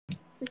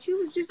But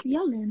you was just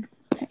yelling.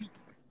 Okay.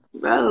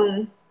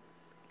 Bro,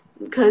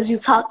 because you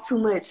talk too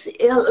much.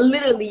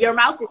 Literally, your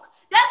mouth is...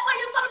 That's why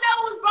you told that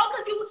was bro,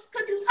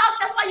 because you talk.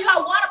 That's why you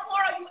got water pour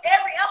on you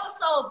every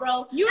episode,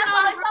 bro. You that's know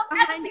why the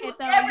behind it,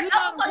 though. Every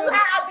episode you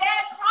had a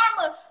bad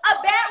karma, a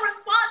bad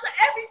response to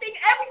everything.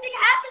 Everything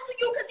happened to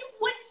you because you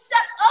wouldn't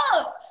shut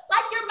up.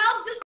 Like your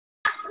mouth just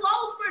got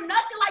closed for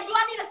nothing. Like, do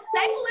I need to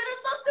staple it or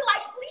something?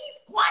 Like, please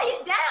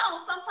quiet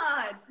down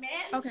sometimes,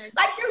 man. Okay.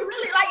 Like you're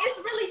really it's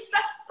really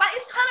like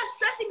it's kind of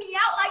stressing me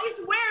out. Like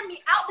it's wearing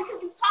me out because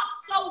you talk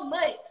so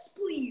much.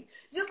 Please.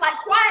 Just like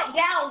quiet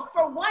down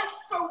for 1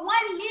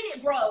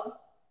 minute, bro.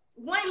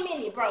 1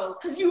 minute, bro.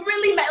 Cause you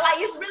really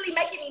it's really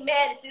making me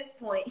mad at this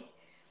point.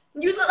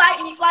 You look like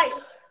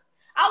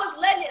I was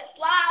letting it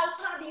slide. I was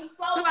trying to be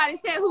so. Somebody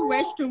said who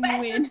restroom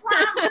you in.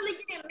 I'm really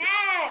getting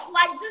mad.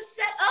 Like just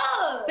shut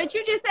up. But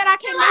you just said I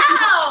can't make you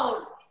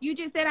mad. You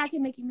just said I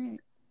can make you mad.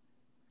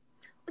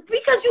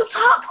 Because you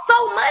talk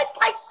so much.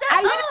 Like shut up.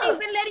 I literally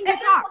been letting you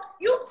talk.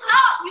 You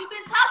talk. You've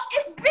been talking.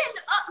 It's been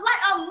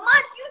like a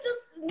month. You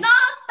just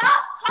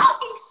non-stop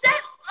talking.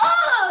 Shut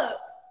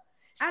up.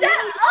 Shut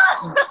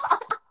up.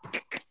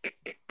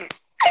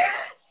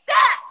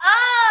 Shut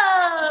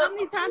up. How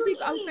many times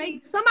people say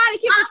somebody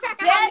keep a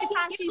track of how many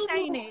times she's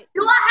saying it?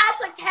 Do I have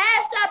to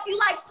cash up you?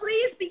 Like,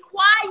 please be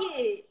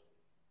quiet.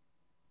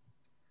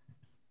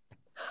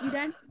 You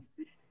done?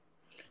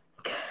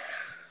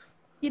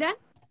 You done?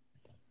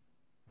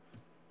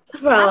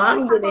 Bro,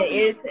 I'm getting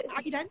irritated.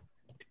 Are you done?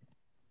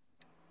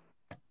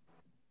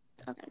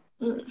 Okay.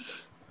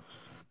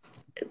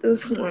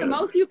 The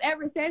most you've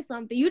ever said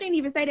something. You didn't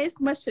even say this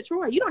much to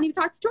Troy. You don't even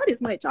talk to Troy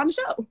this much on the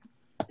show.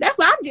 That's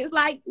why I'm just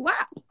like, wow.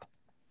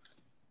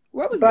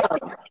 Where was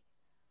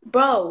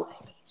Bro,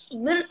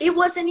 it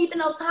wasn't even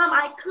no time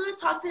I could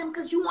talk to him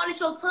because you wanted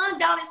your tongue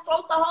down his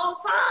throat the whole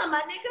time,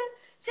 my nigga.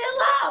 Chill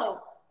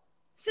out.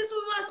 Since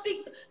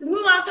we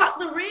want to talk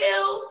the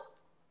real.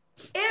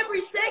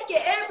 Every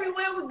second,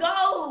 everywhere we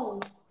go.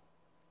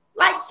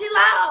 Like, chill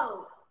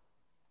out.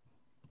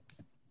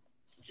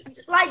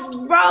 Like,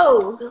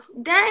 bro,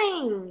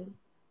 dang.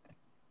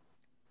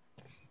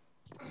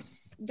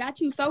 Got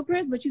you so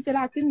pressed, but you said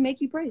I couldn't make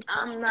you pressed.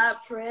 I'm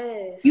not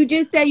pressed. You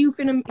just said you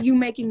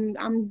making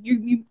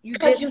you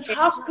because you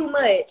talk too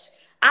much.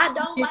 I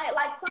don't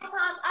like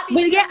sometimes I be.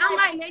 But yeah, I'm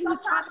like letting you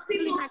talk.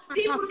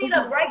 People need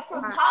a break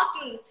from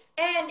talking.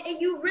 And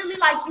you really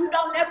you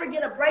don't never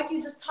get a break.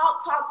 You just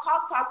talk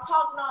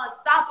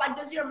nonstop. Like,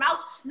 does your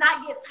mouth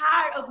not get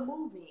tired of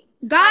moving?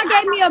 God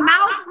gave me a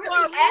mouth I'm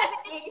really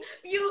asking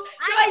you.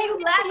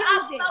 You laugh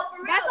out so for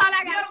real. That's all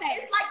I gotta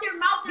say. It's like your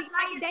mouth is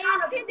not they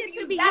intended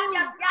to be used.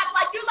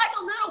 Like you're like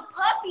a little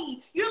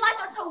puppy. You're like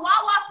a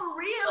chihuahua for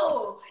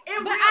real.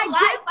 But I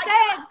just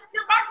said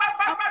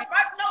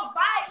no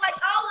bite,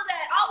 like all of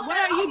that. What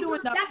are you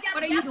doing though?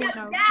 What are you doing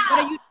though?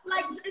 What are you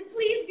like?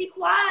 Please be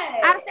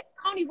quiet. I said,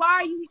 Toni,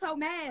 why are you so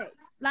mad?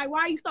 Like, why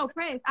are you so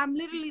pressed? I'm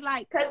literally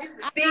like, because you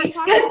speaking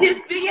how because you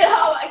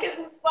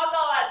spoke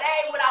on my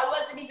name when I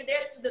wasn't even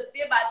there to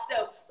defend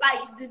myself.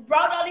 Like, bro,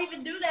 don't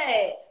even do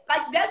that.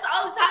 Like, that's the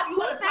only time you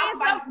want to talk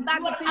about me.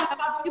 You want to talk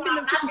about me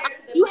when I'm not there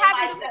to defend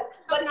myself.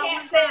 But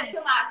can't say it to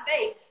my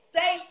face.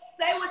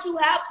 Say what you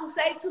have to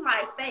say to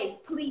my face,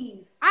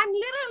 please. I'm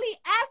literally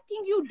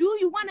asking you, do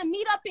you want to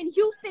meet up in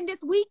Houston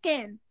this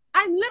weekend?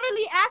 I'm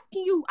literally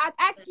asking you. I've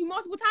asked you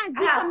multiple times.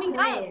 I have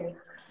plans.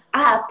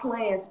 I have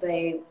plans,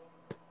 babe.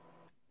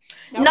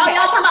 Okay. No,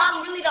 y'all talking about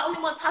I'm really the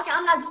only one talking.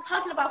 I'm not just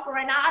talking about for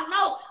right now. I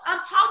know. I'm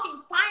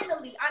talking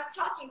finally. I'm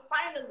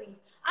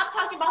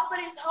talking about for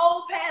this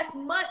whole past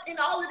month and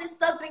all of this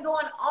stuff been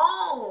going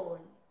on.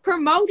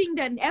 Promoting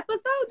the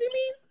episodes, you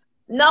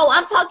mean? No,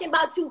 I'm talking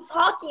about you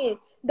talking.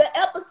 The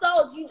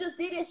episodes, you just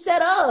didn't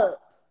shut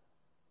up.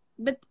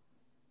 But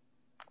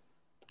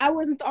I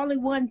wasn't the only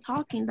one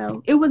talking,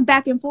 though. It was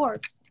back and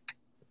forth.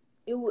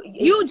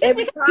 You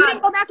didn't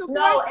go back and forth.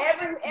 No,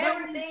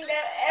 everything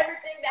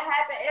that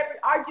happened, every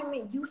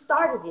argument, you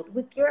started it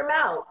with your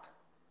mouth.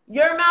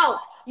 Your mouth.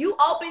 You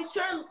opened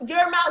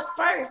your mouth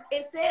first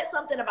and said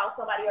something about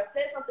somebody or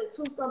said something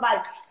to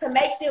somebody to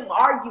make them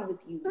argue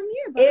with you.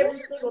 Every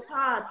single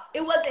time.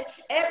 It wasn't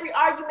every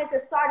argument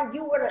that started.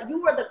 You were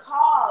the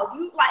cause.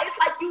 It's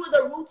like you were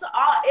the root to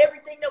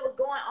everything that was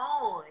going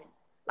on.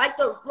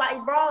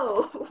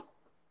 Bro.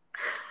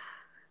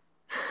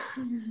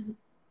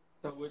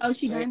 So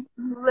she done?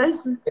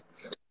 Listen.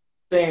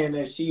 Saying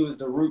that she was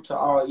the root to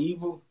all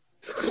evil?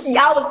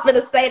 Y'all was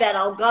gonna say that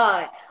on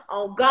God.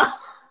 On God.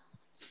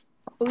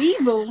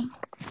 Evil.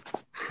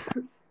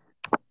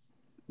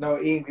 No,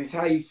 English,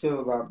 how you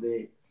feel about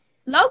that?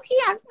 Low key,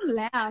 I just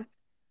laugh.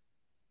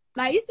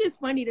 Like, it's just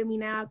funny to me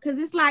now. Cause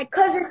it's like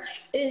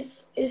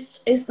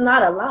it's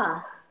not a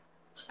lie.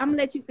 I'm gonna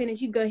let you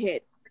finish. You go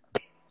ahead.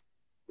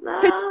 No,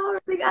 I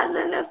don't really got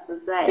nothing else to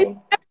say.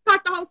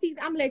 Talk the whole season.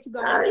 I'm gonna let you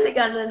go. I really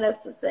got nothing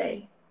else to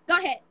say. Go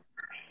ahead.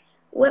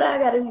 What I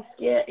gotta be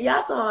scared?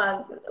 Y'all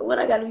talking about what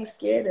I gotta be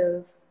scared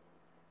of?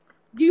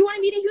 Do you want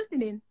to meet in Houston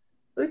then?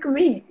 We can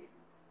meet.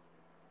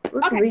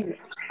 Okay.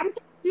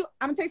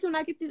 I'm gonna text you when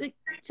I get to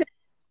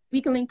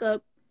we can link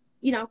up.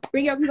 You know,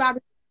 bring your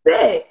people.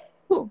 Bet.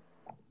 Cool.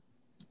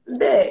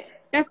 Bet.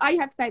 That's all you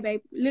have to say,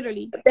 babe.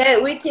 Literally.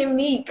 Bet we can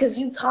meet because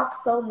you talk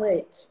so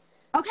much.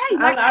 Okay.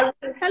 Like, I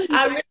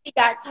I really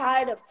got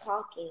tired of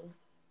talking.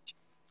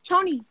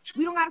 Toni,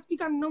 we don't gotta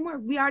speak on it no more.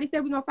 We already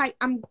said we're gonna fight.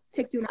 I'm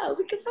texting you now. Oh,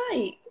 we can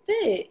fight.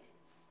 Bet.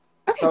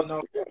 Okay. So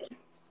no,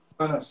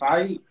 gonna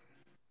fight?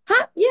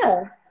 Huh?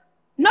 Yeah.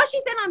 No,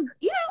 she said I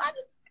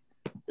just.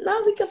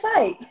 No, we can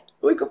fight.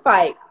 We can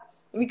fight.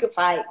 We can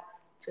fight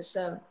for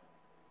sure.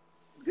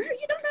 Girl,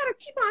 you don't gotta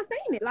keep on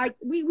saying it. Like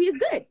we is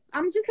good.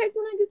 I'm just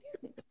texting and just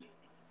using it.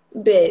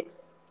 Bet.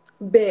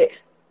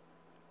 Bet.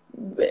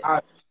 Bet.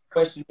 The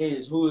question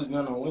is, who is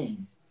gonna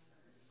win?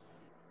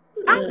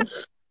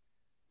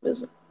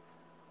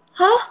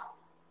 Huh?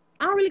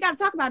 I don't really gotta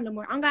talk about it no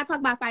more. I don't gotta talk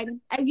about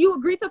fighting. And you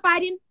agree to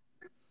fighting?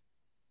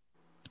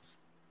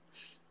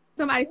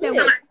 Somebody said,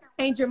 "Wait,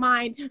 change your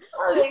mind."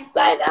 I'm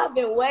excited. I've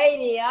been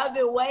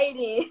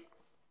waiting.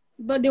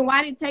 But then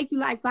why did it take you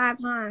like 5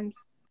 times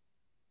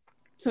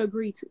to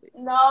agree to it?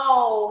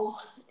 No,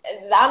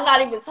 I'm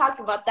not even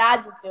talking about that.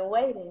 I just been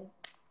waiting.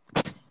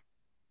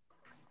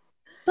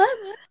 But